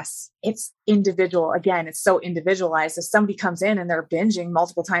success. It's individual. Again, it's so individualized. If somebody comes in and they're binging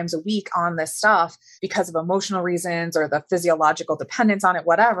multiple times a week on this stuff because of emotional reasons or the physiological dependence on it,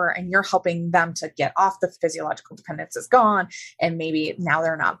 whatever, and you're helping them to get off the physiological dependence is gone. And maybe now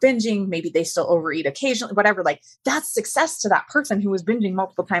they're not binging. Maybe they still overeat occasionally, whatever, like that's success to that person who was binging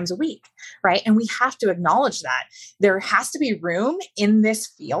multiple times a week, right? And we have to acknowledge that. There has to be room in this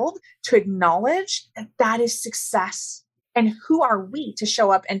field to acknowledge that that is success. And who are we to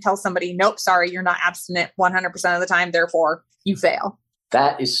show up and tell somebody, nope, sorry, you're not abstinent 100% of the time, therefore you fail.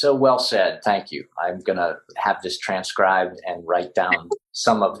 That is so well said. Thank you. I'm going to have this transcribed and write down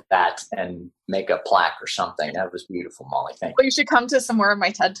some of that and make a plaque or something. That was beautiful, Molly. Thank you. Well, you should come to some more of my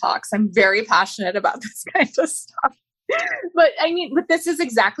TED Talks. I'm very passionate about this kind of stuff. But I mean, but this is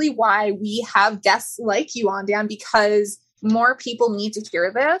exactly why we have guests like you on, Dan, because more people need to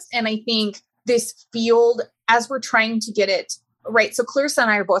hear this. And I think this field, as we're trying to get it right. So Clarissa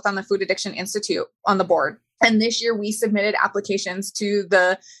and I are both on the Food Addiction Institute on the board. And this year we submitted applications to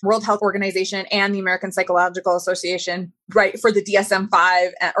the World Health Organization and the American Psychological Association, right, for the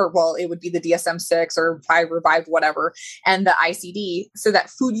DSM-5, or well, it would be the DSM-6 or 5 revived, whatever, and the ICD, so that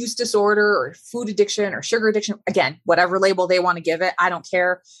food use disorder or food addiction or sugar addiction, again, whatever label they want to give it, I don't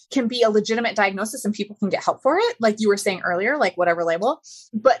care, can be a legitimate diagnosis and people can get help for it, like you were saying earlier, like whatever label.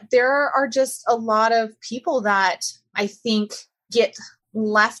 But there are just a lot of people that I think get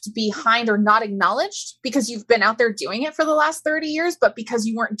left behind or not acknowledged because you've been out there doing it for the last 30 years, but because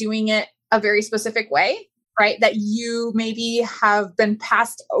you weren't doing it a very specific way, right? That you maybe have been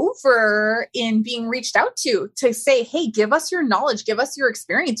passed over in being reached out to say, hey, give us your knowledge, give us your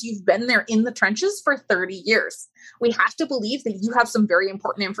experience. You've been there in the trenches for 30 years. We have to believe that you have some very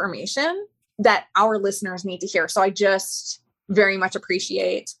important information that our listeners need to hear. So I just very much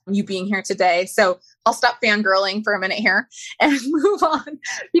appreciate you being here today. So I'll stop fangirling for a minute here and move on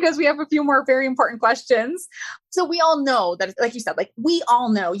because we have a few more very important questions. So we all know that, like you said, like we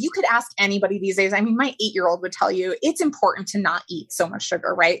all know, you could ask anybody these days. I mean, my 8-year-old would tell you it's important to not eat so much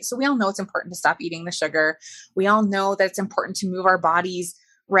sugar, right? So we all know it's important to stop eating the sugar. We all know that it's important to move our bodies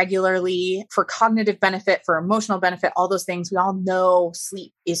regularly for cognitive benefit, for emotional benefit, all those things. We all know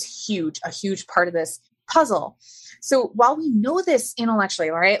sleep is huge, a huge part of this puzzle. So while we know this intellectually,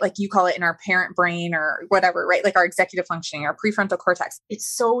 right, like you call it in our parent brain or whatever, right, like our executive functioning, our prefrontal cortex, it's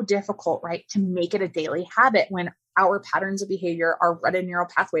so difficult, right, to make it a daily habit when our patterns of behavior, our rooted neural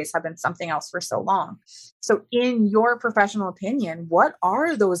pathways have been something else for so long. So in your professional opinion, what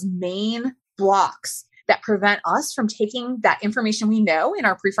are those main blocks that prevent us from taking that information we know in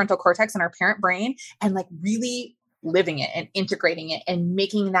our prefrontal cortex and our parent brain and like really living it and integrating it and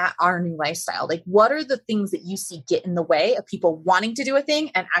making that our new lifestyle? Like, what are the things that you see get in the way of people wanting to do a thing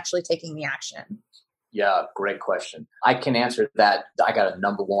and actually taking the action? Yeah, great question. I can answer that. I got a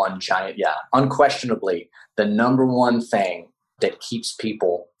number one giant. Yeah, unquestionably, the number one thing that keeps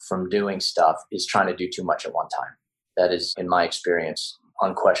people from doing stuff is trying to do too much at one time. That is, in my experience,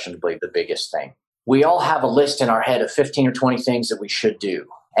 unquestionably the biggest thing. We all have a list in our head of 15 or 20 things that we should do.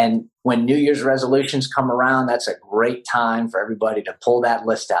 And when New Year's resolutions come around, that's a great time for everybody to pull that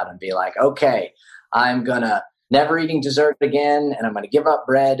list out and be like, okay, I'm going to never eating dessert again, and I'm going to give up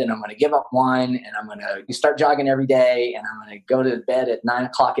bread, and I'm going to give up wine, and I'm going to start jogging every day, and I'm going to go to bed at 9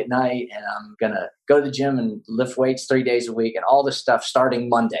 o'clock at night, and I'm going to go to the gym and lift weights 3 days a week, and all this stuff starting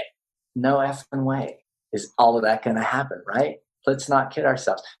Monday. No effing way is all of that going to happen, right? Let's not kid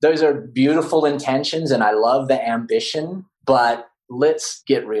ourselves. Those are beautiful intentions, and I love the ambition, but let's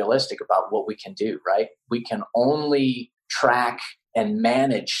get realistic about what we can do, right? We can only track and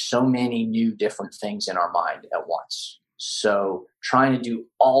manage so many new different things in our mind at once. So trying to do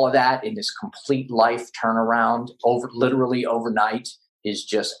all of that in this complete life turnaround literally overnight is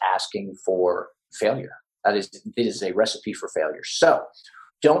just asking for failure. It is a recipe for failure. So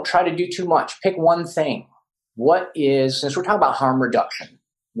don't try to do too much. Pick one thing. Since we're talking about harm reduction,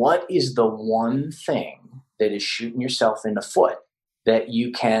 what is the one thing that is shooting yourself in the foot that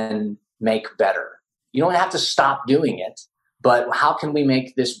you can make better? You don't have to stop doing it, but how can we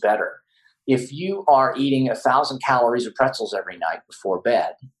make this better? If you are eating 1,000 calories of pretzels every night before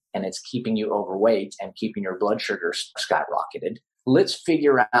bed, and it's keeping you overweight and keeping your blood sugar skyrocketed, let's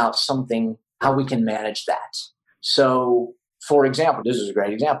figure out how we can manage that. So, for example, this is a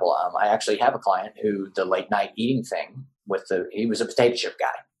great example. I actually have a client who the late night eating thing he was a potato chip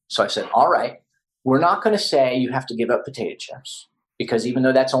guy. So I said, all right, we're not going to say you have to give up potato chips, because even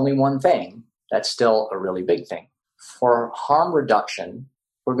though that's only one thing, that's still a really big thing. For harm reduction,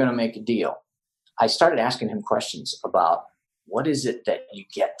 we're going to make a deal. I started asking him questions about what is it that you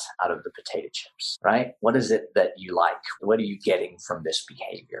get out of the potato chips, right? What is it that you like? What are you getting from this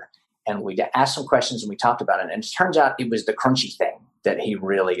behavior? And we asked some questions and we talked about it. And it turns out it was the crunchy thing that he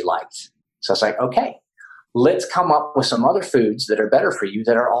really liked. So I was like, okay, let's come up with some other foods that are better for you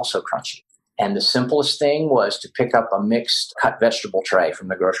that are also crunchy. And the simplest thing was to pick up a mixed cut vegetable tray from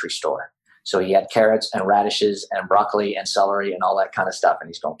the grocery store. So he had carrots and radishes and broccoli and celery and all that kind of stuff. And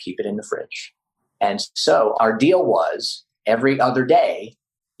he's going to keep it in the fridge. And so our deal was every other day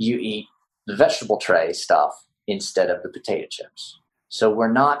you eat the vegetable tray stuff instead of the potato chips. So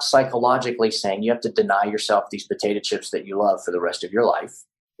we're not psychologically saying you have to deny yourself these potato chips that you love for the rest of your life,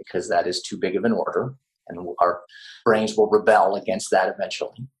 because that is too big of an order. And our brains will rebel against that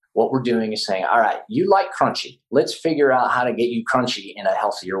eventually. What we're doing is saying, all right, you like crunchy. Let's figure out how to get you crunchy in a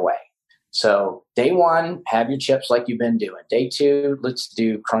healthier way. So day one, have your chips like you've been doing. Day two, let's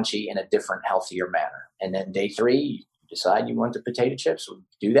do crunchy in a different, healthier manner. And then day three, you decide you want the potato chips, we'll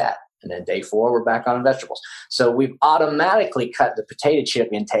do that. And then day four, we're back on vegetables. So we've automatically cut the potato chip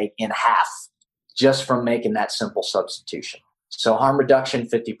intake in half just from making that simple substitution. So harm reduction,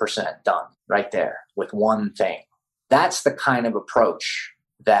 50% done right there with one thing. That's the kind of approach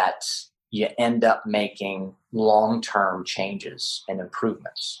that you end up making long-term changes and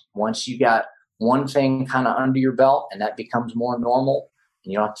improvements. Once you got one thing kind of under your belt and that becomes more normal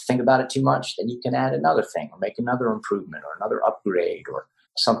and you don't have to think about it too much, then you can add another thing or make another improvement or another upgrade or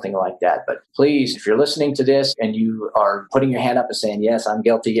something like that. But please, if you're listening to this and you are putting your hand up and saying, yes, I'm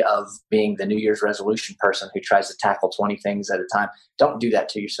guilty of being the New Year's resolution person who tries to tackle 20 things at a time, don't do that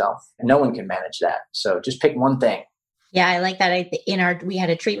to yourself. No one can manage that. So just pick one thing. Yeah, I like that. We had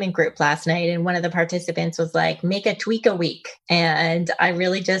a treatment group last night, and one of the participants was like, make a tweak a week. And I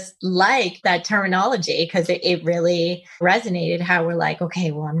really just like that terminology because it really resonated how we're like,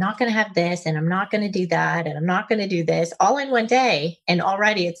 okay, well, I'm not going to have this and I'm not going to do that and I'm not going to do this all in one day. And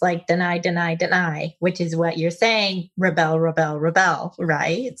already it's like deny, deny, deny, which is what you're saying, rebel, rebel, rebel,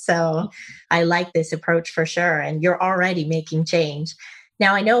 right? So I like this approach for sure. And you're already making change.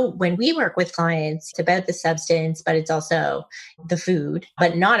 Now, I know when we work with clients, it's about the substance, but it's also the food,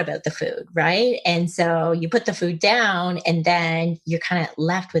 but not about the food, right? And so you put the food down and then you're kind of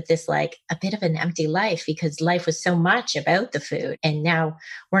left with this like a bit of an empty life because life was so much about the food. And now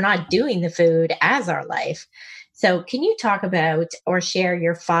we're not doing the food as our life. So can you talk about or share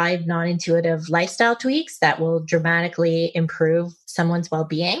your 5 non-intuitive lifestyle tweaks that will dramatically improve someone's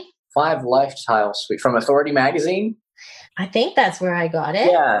well-being? 5 lifestyle tweaks from Authority Magazine? I think that's where I got it.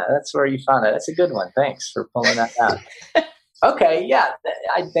 Yeah, that's where you found it. That's a good one. Thanks for pulling that out. Okay, yeah.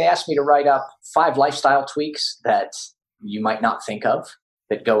 They asked me to write up 5 lifestyle tweaks that you might not think of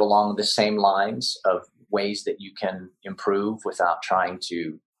that go along the same lines of ways that you can improve without trying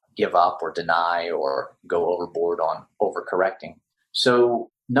to give up or deny or go overboard on overcorrecting. So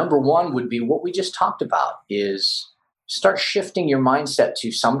number 1 would be what we just talked about is start shifting your mindset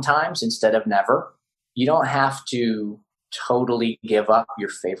to sometimes instead of never. You don't have to totally give up your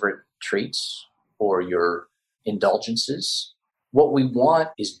favorite treats or your indulgences. What we want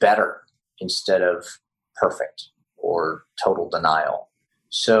is better instead of perfect or total denial.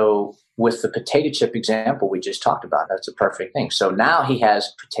 So with the potato chip example we just talked about, that's a perfect thing. So now he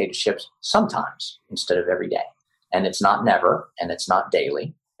has potato chips sometimes instead of every day. And it's not never, and it's not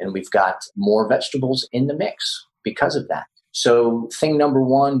daily. And we've got more vegetables in the mix because of that. So thing number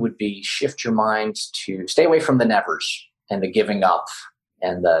 1 would be shift your mind to stay away from the nevers and the giving up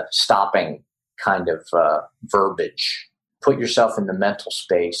and the stopping kind of verbiage. Put yourself in the mental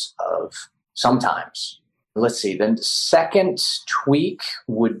space of sometimes. Let's see. Then the second tweak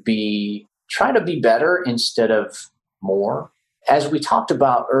would be try to be better instead of more. As we talked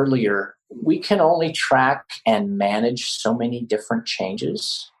about earlier, we can only track and manage so many different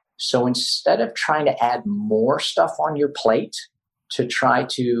changes. So instead of trying to add more stuff on your plate to try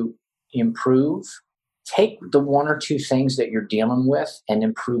to improve, take the 1 or 2 things that you're dealing with and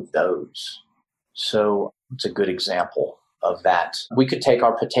improve those. So it's a good example of that. We could take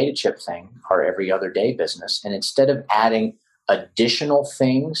our potato chip thing, our every other day business, and instead of adding additional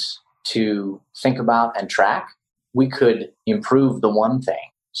things to think about and track, we could improve the one thing.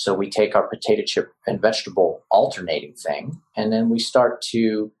 So we take our potato chip and vegetable alternating thing, and then we start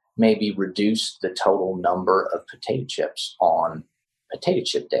to maybe reduce the total number of potato chips on potato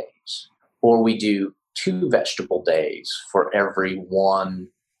chip days. Or we do 2 vegetable days for every 1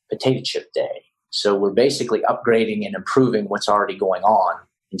 potato chip day. So we're basically upgrading and improving what's already going on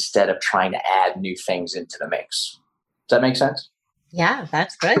instead of trying to add new things into the mix. Does that make sense? Yeah,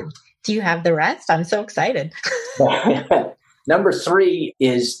 that's good. Do you have the rest? I'm so excited. Number 3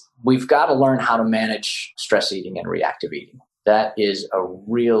 is we've got to learn how to manage stress eating and reactive eating. That is a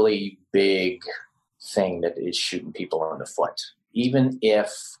really big thing that is shooting people in the foot. Even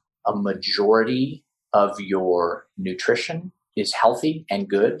if a majority of your nutrition is healthy and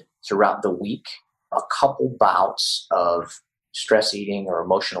good throughout the week, a couple bouts of stress eating or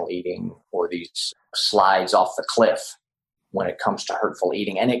emotional eating or these slides off the cliff when it comes to hurtful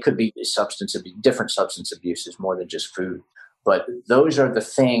eating, and it could be different substance abuses more than just food. But those are the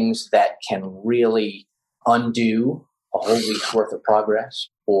things that can really undo a whole week's worth of progress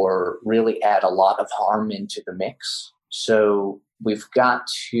or really add a lot of harm into the mix. So we've got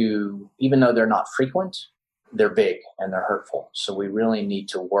to, even though they're not frequent, they're big and they're hurtful. So we really need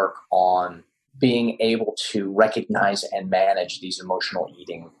to work on being able to recognize and manage these emotional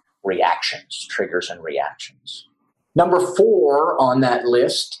eating reactions, triggers and reactions. Number 4 on that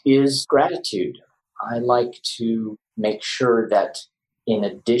list is gratitude. I like to make sure that in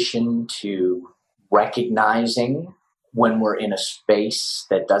addition to recognizing when we're in a space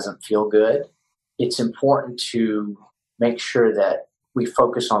that doesn't feel good, it's important to make sure that we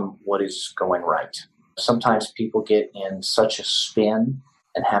focus on what is going right. Sometimes people get in such a spin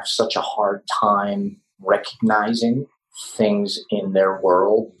and have such a hard time recognizing things in their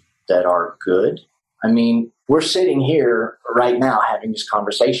world that are good. I mean, we're sitting here right now having this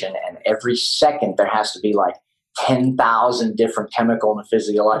conversation, and every second there has to be like 10,000 different chemical and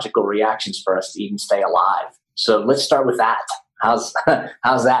physiological reactions for us to even stay alive. So let's start with that. How's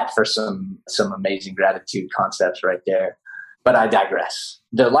that for some amazing gratitude concepts right there? But I digress.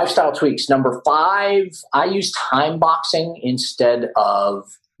 The lifestyle tweaks. Number 5, I use time boxing instead of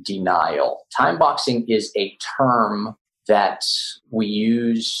denial. Time boxing is a term that we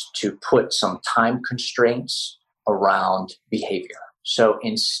use to put some time constraints around behavior. So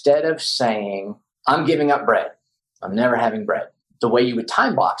instead of saying, I'm giving up bread, I'm never having bread, the way you would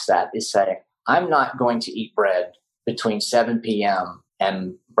time box that is saying, I'm not going to eat bread between 7 p.m.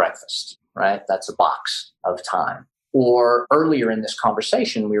 and breakfast, right? That's a box of time. Or earlier in this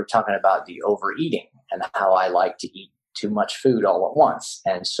conversation, we were talking about the overeating and how I like to eat too much food all at once.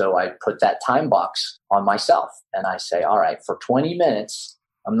 And so I put that time box on myself and I say, all right, for 20 minutes,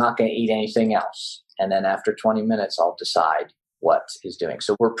 I'm not going to eat anything else. And then after 20 minutes, I'll decide what is doing.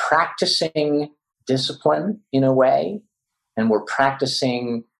 So we're practicing discipline in a way, and we're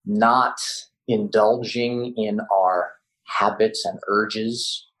practicing not indulging in our habits and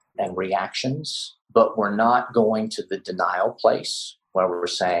urges and reactions, but we're not going to the denial place where we're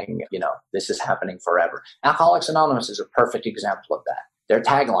saying, this is happening forever. Alcoholics Anonymous is a perfect example of that. Their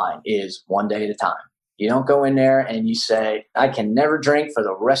tagline is one day at a time. You don't go in there and you say, I can never drink for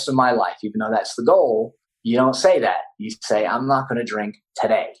the rest of my life, even though that's the goal. You don't say that. You say, I'm not going to drink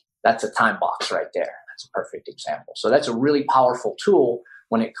today. That's a time box right there. That's a perfect example. So that's a really powerful tool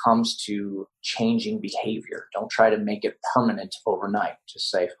when it comes to changing behavior. Don't try to make it permanent overnight. Just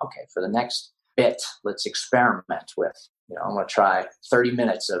say, okay, for the next bit, let's experiment with, I'm going to try 30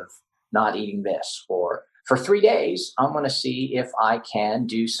 minutes of not eating this, or for 3 days, I'm going to see if I can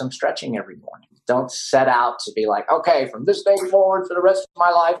do some stretching every morning. Don't set out to be like, okay, from this day forward for the rest of my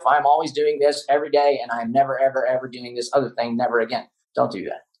life, I'm always doing this every day and I'm never, ever, ever doing this other thing, never again. Don't do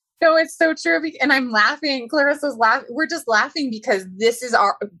that. No, it's so true. And I'm laughing. Clarissa's laughing. We're just laughing because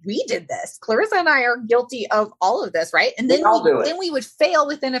we did this. Clarissa and I are guilty of all of this, right? And then we would fail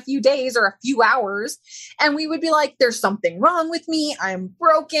within a few days or a few hours. And we would be like, there's something wrong with me. I'm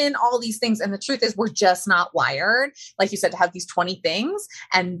broken, all these things. And the truth is we're just not wired, like you said, to have these 20 things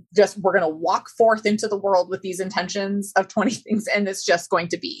and just, we're going to walk forth into the world with these intentions of 20 things. And it's just going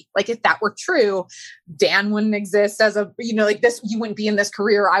to be like, if that were true, Dan wouldn't exist as like this, you wouldn't be in this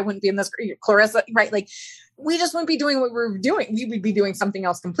career. I wouldn't be in this, Clarissa, right? Like we just wouldn't be doing what we're doing. We would be doing something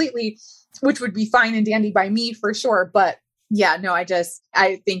else completely, which would be fine and dandy by me for sure. But yeah, no, I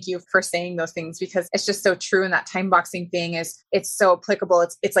thank you for saying those things because it's just so true. And that time boxing thing it's so applicable.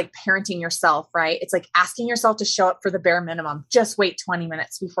 It's like parenting yourself, right? It's like asking yourself to show up for the bare minimum. Just wait 20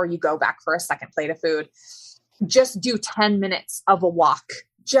 minutes before you go back for a second plate of food. Just do 10 minutes of a walk.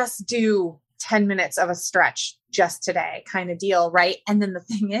 Just do 10 minutes of a stretch just today kind of deal, right? And then the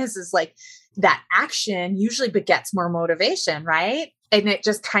thing is like that action usually begets more motivation, right? And it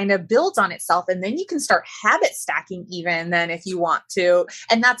just kind of builds on itself. And then you can start habit stacking even then if you want to.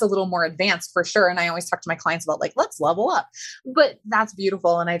 And that's a little more advanced for sure. And I always talk to my clients about like, let's level up. But that's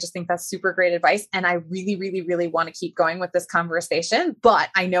beautiful. And I just think that's super great advice. And I really, really, really want to keep going with this conversation. But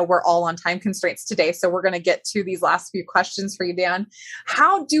I know we're all on time constraints today. So we're going to get to these last few questions for you, Dan.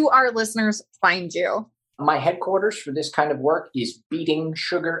 How do our listeners find you? My headquarters for this kind of work is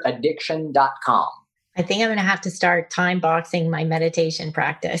beatingsugaraddiction.com. I think I'm going to have to start time boxing my meditation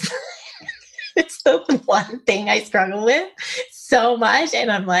practice. It's the one thing I struggle with so much.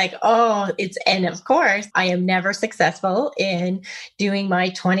 And I'm like, and of course, I am never successful in doing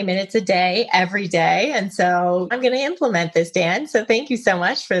my 20 minutes a day, every day. And so I'm going to implement this, Dan. So thank you so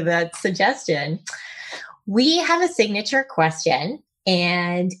much for that suggestion. We have a signature question.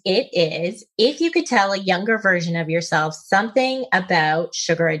 And it is, if you could tell a younger version of yourself something about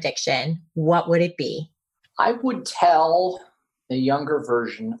sugar addiction, what would it be? I would tell the younger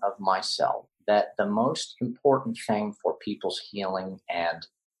version of myself that the most important thing for people's healing and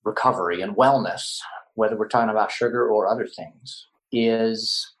recovery and wellness, whether we're talking about sugar or other things,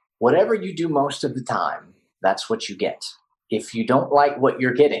 is whatever you do most of the time, that's what you get. If you don't like what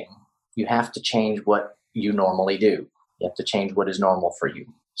you're getting, you have to change what you normally do. You have to change what is normal for you.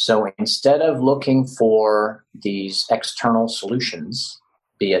 So instead of looking for these external solutions,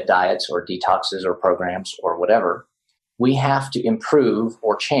 be it diets or detoxes or programs or whatever, we have to improve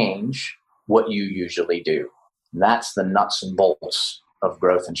or change what you usually do. And that's the nuts and bolts of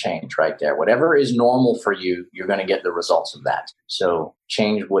growth and change right there. Whatever is normal for you, you're going to get the results of that. So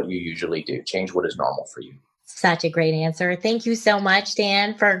change what you usually do. Change what is normal for you. Such a great answer. Thank you so much,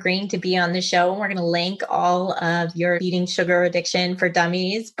 Dan, for agreeing to be on the show. We're going to link all of your Beating Sugar Addiction for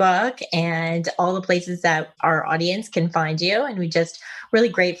Dummies book and all the places that our audience can find you. And we're just really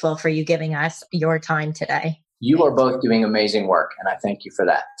grateful for you giving us your time today. You are both doing amazing work, and I thank you for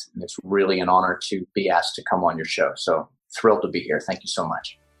that. And it's really an honor to be asked to come on your show. So thrilled to be here. Thank you so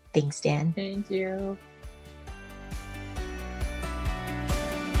much. Thanks, Dan. Thank you.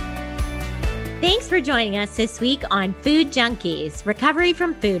 Thanks for joining us this week on Food Junkies, Recovery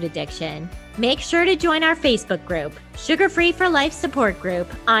from Food Addiction. Make sure to join our Facebook group, Sugar Free for Life support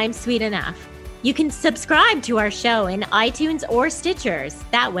group, I'm Sweet Enough. You can subscribe to our show in iTunes or Stitchers.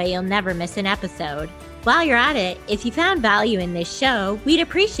 That way you'll never miss an episode. While you're at it, if you found value in this show, we'd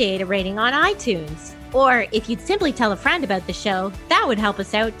appreciate a rating on iTunes. Or if you'd simply tell a friend about the show, that would help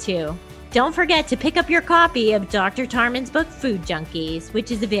us out too. Don't forget to pick up your copy of Dr. Tarman's book, Food Junkies,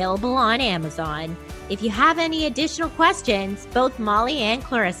 which is available on Amazon. If you have any additional questions, both Molly and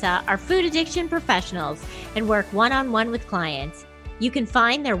Clarissa are food addiction professionals and work one-on-one with clients. You can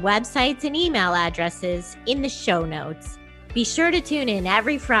find their websites and email addresses in the show notes. Be sure to tune in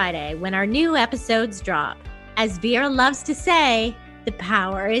every Friday when our new episodes drop. As Vera loves to say, the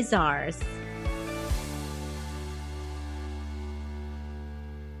power is ours.